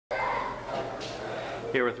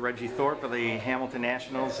Here with Regy Thorpe of the Hamilton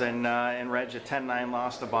Nationals, and Reg, a 10-9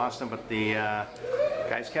 loss to Boston, but the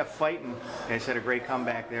guys kept fighting. Guys had a great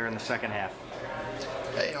comeback there in the second half.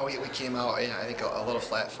 Yeah, we came out, I think, a little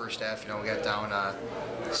flat first half. We got down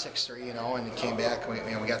 6-3, and came back.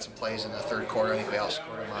 We got some plays in the third quarter. I think we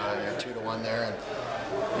outscored them 2-1 there,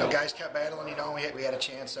 and guys kept battling. We had a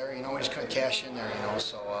chance there. We just couldn't cash in there.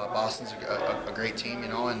 So Boston's a great team.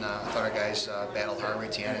 And I thought our guys battled hard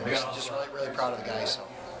right to the end, and just really proud of the guys. So.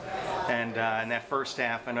 And in that first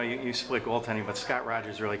half, I know you split goaltending, but Scott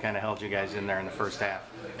Rogers really kind of held you guys in there in the first half.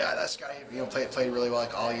 Yeah, that Scotty, played really well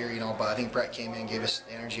all year, but I think Brett came in and gave us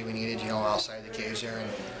the energy we needed, outside the cage there, and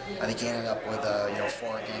I think he ended up with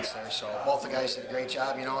 4 against there. So both the guys did a great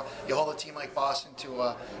job. You hold a team like Boston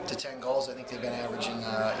to 10 goals. I think they've been averaging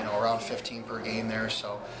around 15 per game there.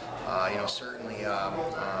 So certainly I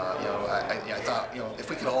thought if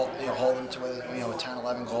we could hold them to 10,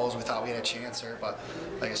 11 goals, we thought we had a chance there. But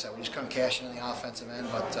like I said, we just couldn't cash in on the offensive end.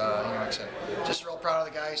 But like I said, just real proud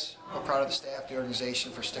of the guys, real proud of the staff, the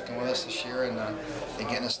organization for sticking with us this year and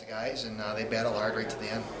getting us the guys, and they battled hard right to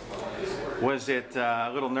the end. Was it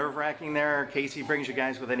a little nerve-wracking there? Casey brings you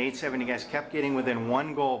guys with an 8-7. You guys kept getting within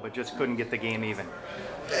 1 goal, but just couldn't get the game even.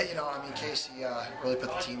 Yeah, Casey really put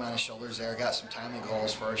the team on his shoulders there. Got some timely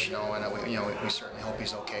goals for us, and we certainly hope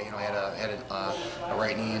he's okay. He had a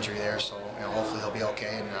right knee injury there, so hopefully he'll be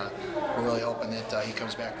okay, and we're really hoping that he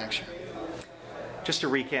comes back next year. Just to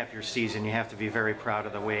recap your season, you have to be very proud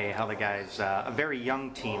of the way how the guys, a very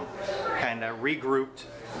young team, kind of regrouped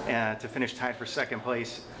to finish tied for second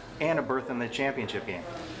place and a berth in the championship game.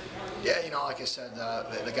 Yeah, like I said,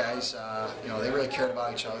 the guys, they really cared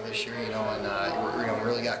about each other this year, and we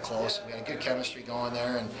really got close. We had a good chemistry going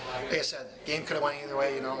there, and like I said, the game could have went either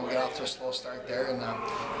way. We got off to a slow start there, and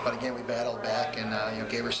but again, we battled back and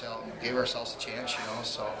gave ourselves a chance.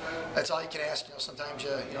 So that's all you can ask. Sometimes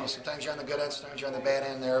sometimes you're on the good end, sometimes you're on the bad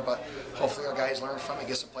end there, but hopefully our guys learn from it,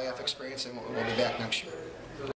 get some playoff experience, and we'll be back next year.